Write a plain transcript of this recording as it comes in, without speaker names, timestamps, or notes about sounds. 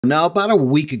Now, about a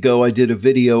week ago, I did a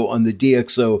video on the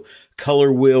DXO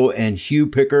color wheel and hue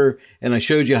picker, and I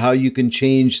showed you how you can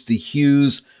change the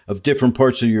hues of different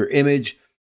parts of your image.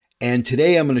 And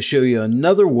today I'm going to show you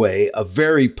another way, a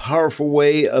very powerful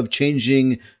way of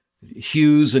changing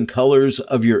hues and colors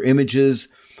of your images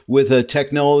with a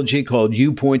technology called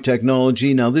U-Point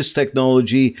technology. Now, this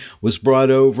technology was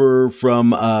brought over from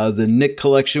the Nik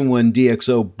collection when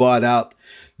DXO bought out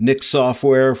Nik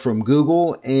software from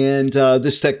Google, and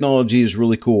this technology is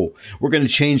really cool. We're going to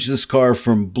change this car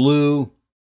from blue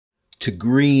to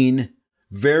green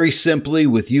very simply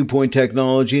with U-Point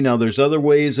technology. Now, there's other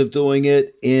ways of doing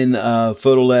it in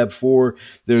PhotoLab 4.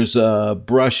 There's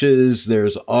brushes,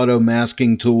 there's auto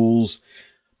masking tools,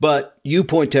 but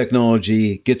U-Point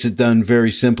technology gets it done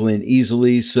very simply and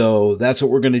easily. So that's what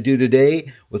we're going to do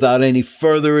today. Without any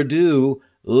further ado,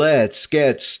 let's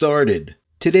get started.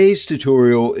 Today's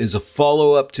tutorial is a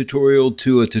follow-up tutorial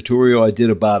to a tutorial I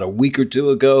did about a week or two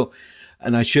ago,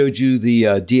 and I showed you the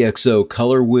DXO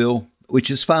color wheel, which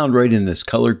is found right in this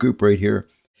color group right here.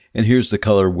 And here's the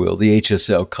color wheel, the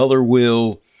HSL color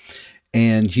wheel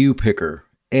and hue picker.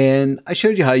 And I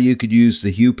showed you how you could use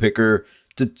the hue picker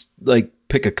to like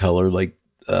pick a color like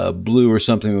blue or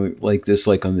something like this,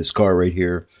 like on this car right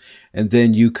here. And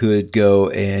then you could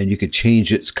go and you could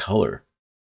change its color,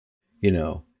 you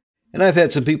know. And I've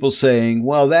had some people saying,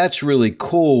 well, that's really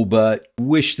cool, but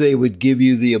wish they would give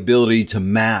you the ability to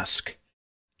mask,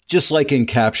 just like in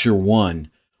Capture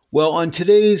One. Well, on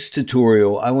today's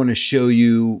tutorial, I want to show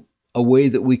you a way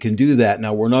that we can do that.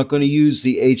 Now, we're not going to use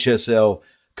the HSL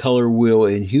color wheel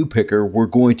and hue picker. We're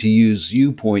going to use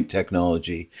U-Point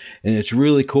technology. And it's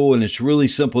really cool, and it's really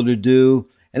simple to do,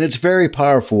 and it's very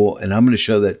powerful, and I'm going to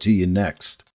show that to you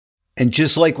next. And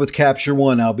just like with Capture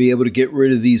One, I'll be able to get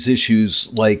rid of these issues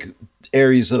like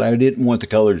areas that I didn't want the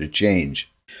color to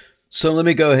change. So let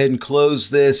me go ahead and close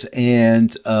this,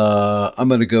 and I'm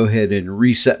going to go ahead and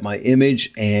reset my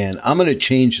image, and I'm going to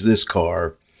change this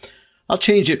car. I'll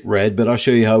change it red, but I'll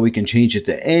show you how we can change it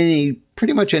to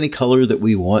pretty much any color that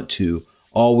we want to,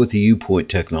 all with the U-Point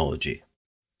technology.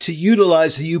 To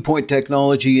utilize the U-Point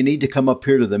technology, you need to come up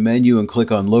here to the menu and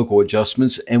click on Local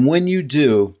Adjustments, and when you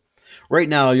do, right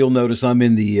now, you'll notice I'm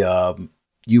in the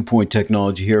U-Point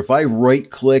technology here. If I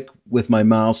right-click with my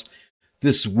mouse,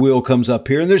 this wheel comes up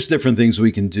here, and there's different things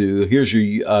we can do. Here's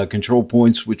your control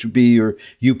points, which would be your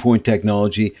U-Point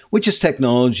technology, which is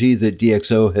technology that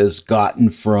DXO has gotten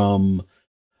from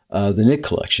the Nik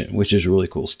collection, which is really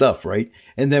cool stuff, right?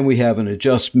 And then we have an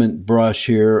adjustment brush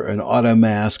here, an auto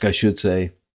mask, I should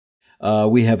say.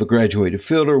 We have a graduated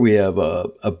filter. We have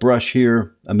a brush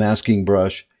here, a masking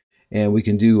brush. And we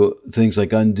can do things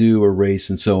like undo, erase,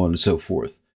 and so on and so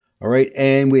forth. All right,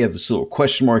 and we have this little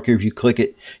question mark here. If you click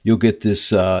it, you'll get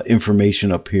this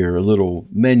information up here, a little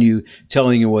menu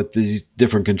telling you what these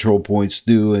different control points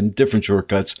do and different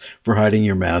shortcuts for hiding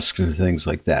your masks and things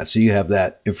like that. So you have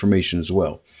that information as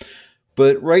well.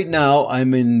 But right now,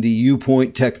 I'm in the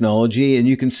U-Point technology, and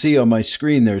you can see on my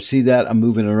screen there, see that? I'm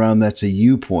moving around. That's a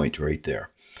U-Point right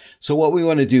there. So what we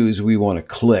want to do is we want to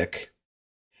click.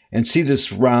 And see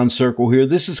this round circle here?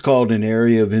 This is called an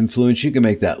area of influence. You can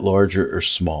make that larger or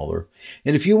smaller.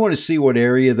 And if you want to see what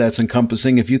area that's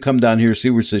encompassing, if you come down here, see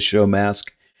where it says Show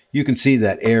Mask, you can see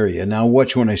that area. Now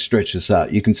watch when I stretch this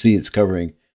out. You can see it's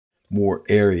covering more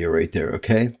area right there,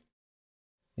 okay?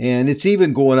 And it's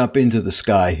even going up into the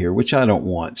sky here, which I don't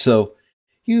want. So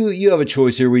you have a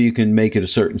choice here where you can make it a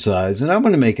certain size, and I'm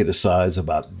going to make it a size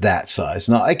about that size.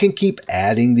 Now I can keep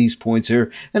adding these points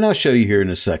here, and I'll show you here in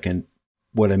a second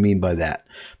what I mean by that.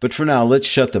 But for now, let's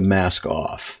shut the mask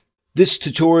off. This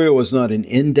tutorial is not an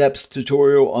in-depth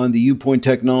tutorial on the U-Point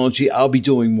technology. I'll be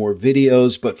doing more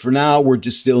videos, but for now, we're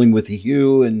just dealing with the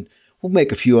hue, and we'll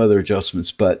make a few other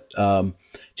adjustments, but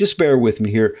just bear with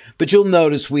me here. But you'll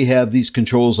notice we have these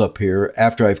controls up here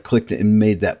after I've clicked it and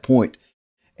made that point.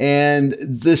 And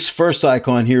this first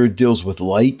icon here deals with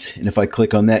light, and if I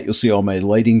click on that, you'll see all my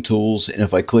lighting tools, and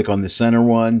if I click on the center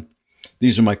one,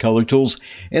 these are my color tools,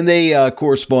 and they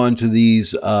correspond to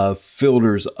these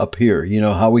filters up here. You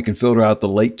know, how we can filter out the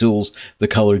light tools, the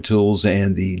color tools,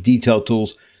 and the detail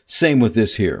tools. Same with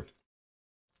this here.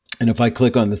 And if I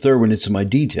click on the third one, it's my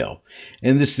detail.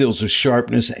 And this deals with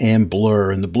sharpness and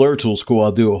blur. And the blur tool's cool.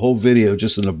 I'll do a whole video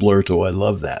just in the blur tool. I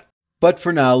love that. But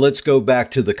for now, let's go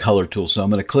back to the color tool. So I'm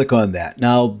going to click on that.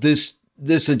 Now, this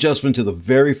adjustment to the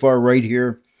very far right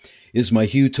here is my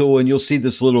hue tool, and you'll see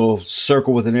this little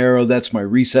circle with an arrow. That's my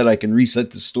reset. I can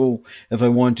reset this tool if I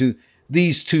want to.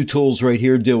 These two tools right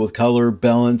here deal with color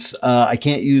balance. I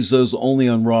can't use those only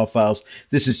on raw files.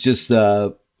 This is just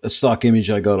a stock image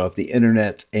I got off the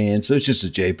internet, and so it's just a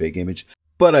JPEG image.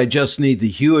 but I just need the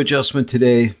hue adjustment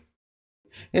today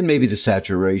and maybe the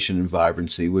saturation and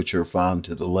vibrancy, which are found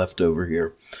to the left over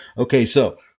here. Okay,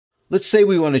 so let's say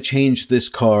we want to change this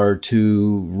car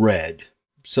to red.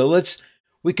 So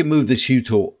we can move this hue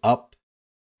tool up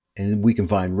and we can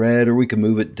find red, or we can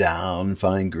move it down and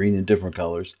find green in different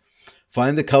colors.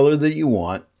 Find the color that you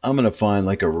want. I'm going to find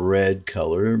like a red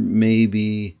color,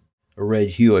 maybe a red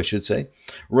hue, I should say,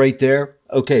 right there.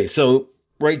 Okay, so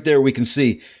right there we can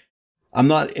see I'm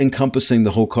not encompassing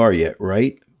the whole car yet,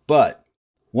 right? But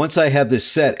once I have this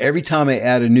set, every time I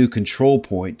add a new control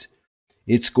point,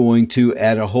 it's going to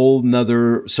add a whole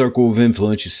nother circle of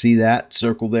influence. You see that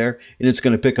circle there? And it's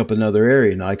going to pick up another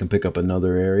area. Now I can pick up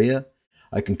another area.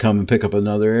 I can come and pick up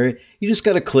another area. You just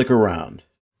got to click around.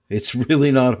 It's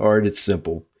really not hard. It's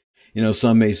simple. You know,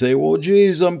 some may say, well,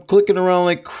 geez, I'm clicking around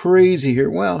like crazy here.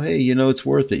 Well, hey, you know, it's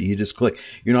worth it. You just click.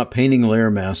 You're not painting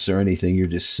layer masks or anything. You're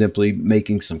just simply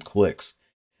making some clicks.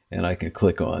 And I can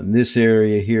click on this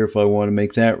area here if I want to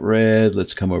make that red.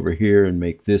 Let's come over here and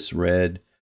make this red.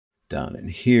 Down in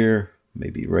here,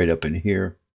 maybe right up in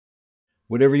here.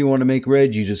 Whatever you want to make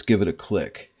red, you just give it a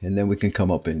click. And then we can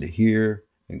come up into here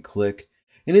and click.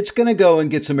 And it's going to go and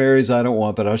get some areas I don't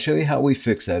want, but I'll show you how we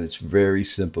fix that. It's very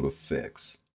simple to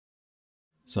fix.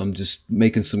 So I'm just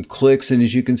making some clicks, and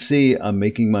as you can see, I'm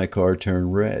making my car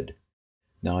turn red.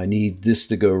 Now I need this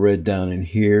to go red down in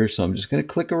here, so I'm just going to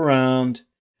click around.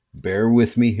 Bear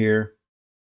with me here.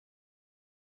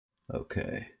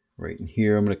 Okay, right in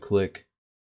here I'm going to click.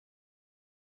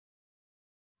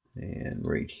 And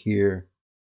right here,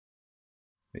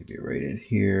 maybe right in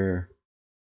here.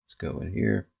 Let's go in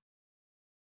here.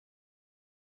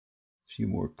 A few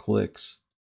more clicks.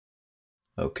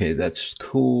 Okay, that's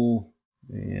cool.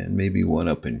 And maybe one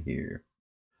up in here.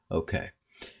 Okay.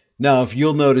 Now, if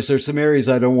you'll notice, there's some areas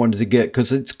I don't want it to get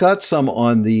because it's got some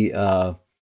on the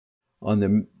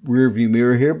rear view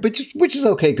mirror here, which is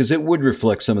okay because it would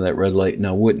reflect some of that red light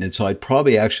now, wouldn't it? So I'd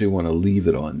probably actually want to leave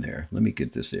it on there. Let me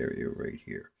get this area right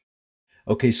here.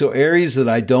 Okay, so areas that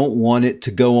I don't want it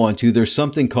to go onto, there's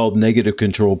something called negative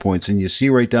control points. And you see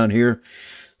right down here,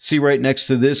 see right next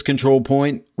to this control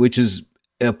point, which is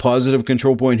a positive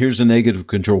control point. Here's a negative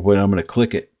control point. I'm going to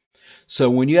click it.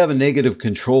 So when you have a negative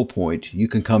control point, you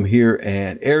can come here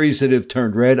and areas that have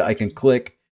turned red, I can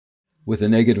click with a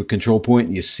negative control point.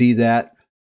 And you see that.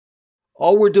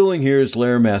 All we're doing here is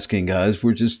layer masking, guys.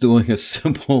 We're just doing a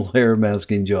simple layer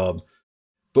masking job.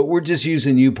 But we're just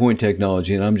using U-point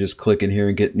technology, and I'm just clicking here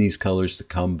and getting these colors to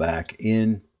come back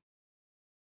in.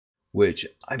 Which,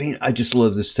 I mean, I just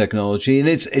love this technology, and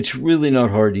it's really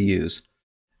not hard to use.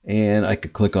 And I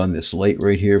could click on this light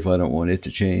right here if I don't want it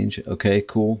to change. Okay,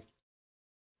 cool.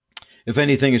 If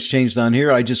anything has changed on here,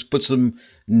 I just put some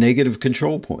negative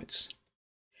control points.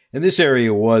 And this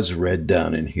area was red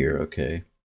down in here, okay.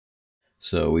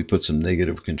 So we put some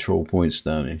negative control points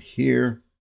down in here.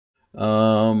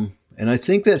 And I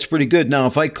think that's pretty good. Now,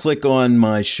 if I click on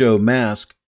my show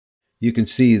mask, you can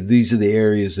see these are the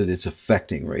areas that it's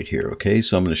affecting right here. Okay,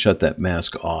 so I'm going to shut that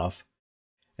mask off.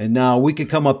 And now we can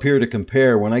come up here to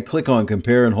compare. When I click on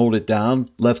compare and hold it down,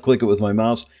 left click it with my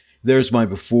mouse, there's my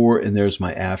before and there's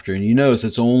my after. And you notice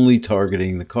it's only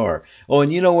targeting the car. Oh,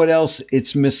 and you know what else?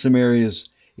 It's missed some areas.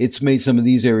 It's made some of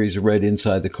these areas red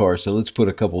inside the car. So let's put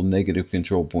a couple negative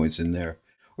control points in there.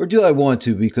 Or do I want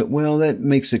to? Because, well, that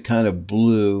makes it kind of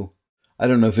blue. I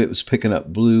don't know if it was picking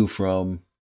up blue from,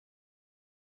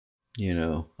 you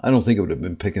know, I don't think it would have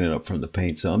been picking it up from the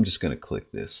paint. So I'm just going to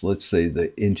click this. Let's say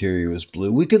the interior was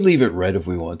blue. We could leave it red if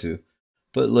we want to,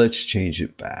 but let's change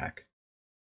it back.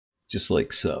 Just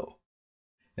like so.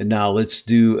 And now let's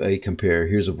do a compare.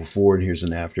 Here's a before and here's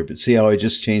an after. But see how I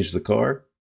just changed the car?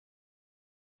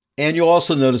 And you'll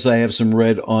also notice I have some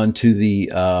red onto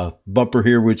the bumper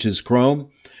here, which is chrome,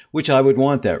 which I would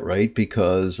want that, right?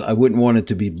 Because I wouldn't want it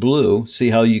to be blue. See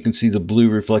how you can see the blue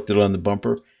reflected on the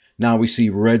bumper? Now we see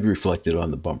red reflected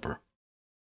on the bumper.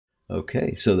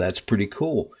 Okay, so that's pretty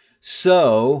cool.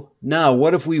 So now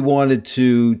what if we wanted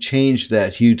to change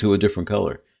that hue to a different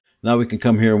color? Now we can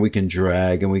come here and we can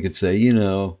drag and we could say, you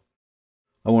know,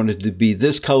 I want it to be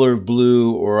this color of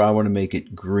blue, or I want to make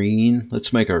it green.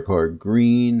 Let's make our car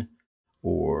green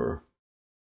or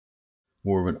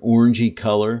more of an orangey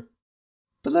color.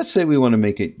 But let's say we want to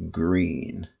make it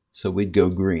green. So we'd go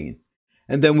green.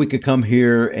 And then we could come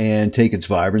here and take its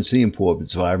vibrancy and pull up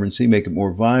its vibrancy, make it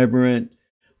more vibrant.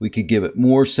 We could give it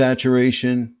more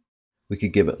saturation. We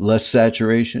could give it less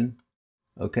saturation.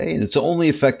 Okay, and it's only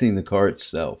affecting the car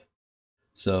itself.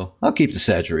 So I'll keep the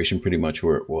saturation pretty much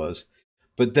where it was.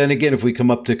 But then again, if we come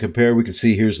up to compare, we can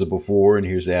see here's the before and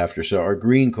here's the after. So our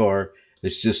green car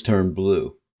has just turned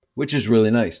blue, which is really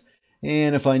nice.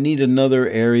 And if I need another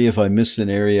area, if I missed an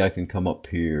area, I can come up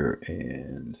here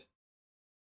and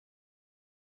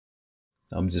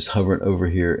I'm just hovering over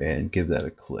here and give that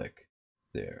a click.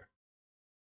 There.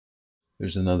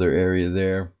 There's another area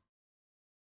there.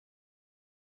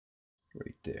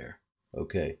 Right there.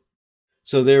 Okay.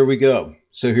 So there we go.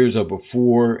 So here's our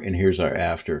before and here's our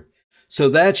after. So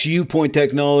that's viewpoint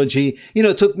technology. You know,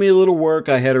 it took me a little work.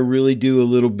 I had to really do a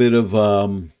little bit of,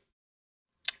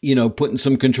 you know, putting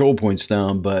some control points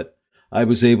down, but I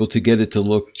was able to get it to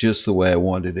look just the way I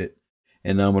wanted it.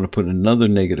 And now I'm going to put another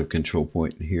negative control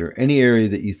point in here. Any area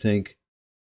that you think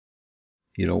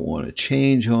you don't want to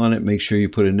change on it, make sure you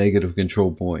put a negative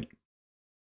control point.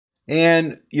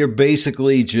 And you're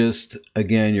basically just,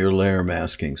 again, you're layer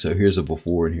masking. So here's a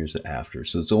before and here's the after.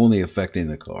 So it's only affecting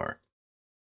the car.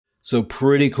 So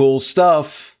pretty cool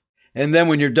stuff. And then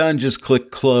when you're done, just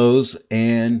click close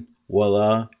and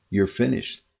voila, you're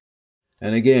finished.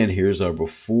 And again, here's our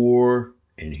before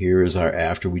and here is our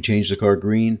after. We changed the car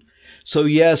green. So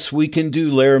yes, we can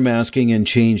do layer masking and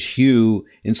change hue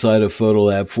inside of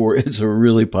PhotoLab 4. It's a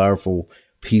really powerful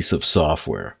piece of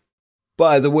software.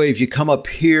 By the way, if you come up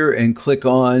here and click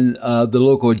on the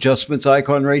local adjustments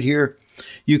icon right here,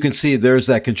 you can see there's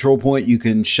that control point. You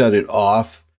can shut it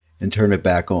off and turn it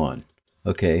back on.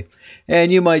 Okay.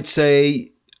 And you might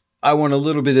say, I want a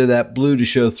little bit of that blue to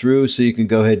show through. So you can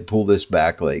go ahead and pull this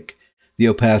back, like the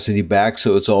opacity back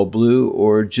so it's all blue,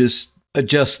 or just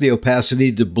adjust the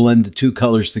opacity to blend the two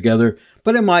colors together.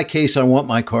 But in my case, I want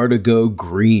my car to go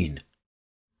green.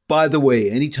 By the way,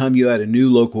 anytime you add a new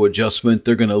local adjustment,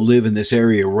 they're going to live in this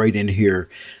area right in here.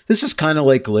 This is kind of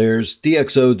like layers.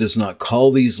 DXO does not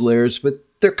call these layers, but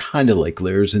they're kind of like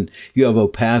layers. And you have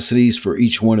opacities for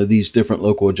each one of these different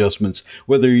local adjustments,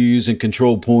 whether you're using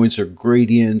control points or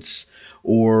gradients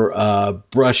or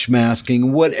brush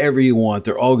masking, whatever you want.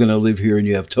 They're all going to live here and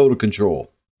you have total control.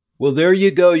 Well, there you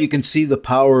go. You can see the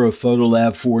power of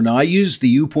PhotoLab 4. Now, I used the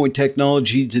viewpoint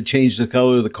technology to change the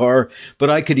color of the car, but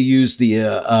I could have used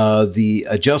the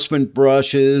adjustment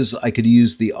brushes. I could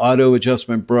use the auto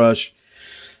adjustment brush.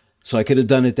 So I could have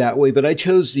done it that way, but I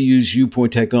chose to use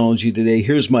viewpoint technology today.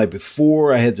 Here's my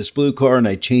before. I had this blue car and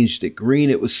I changed it green.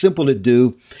 It was simple to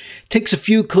do. Takes a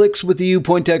few clicks with the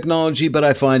viewpoint technology, but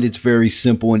I find it's very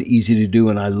simple and easy to do,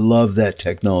 and I love that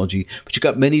technology. But you've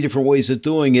got many different ways of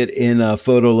doing it in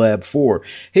PhotoLab 4.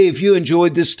 Hey, if you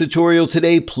enjoyed this tutorial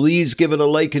today, please give it a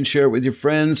like and share it with your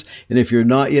friends. And if you're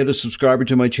not yet a subscriber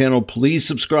to my channel, please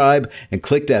subscribe and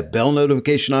click that bell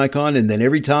notification icon. And then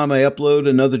every time I upload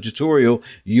another tutorial,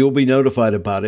 you'll be notified about it.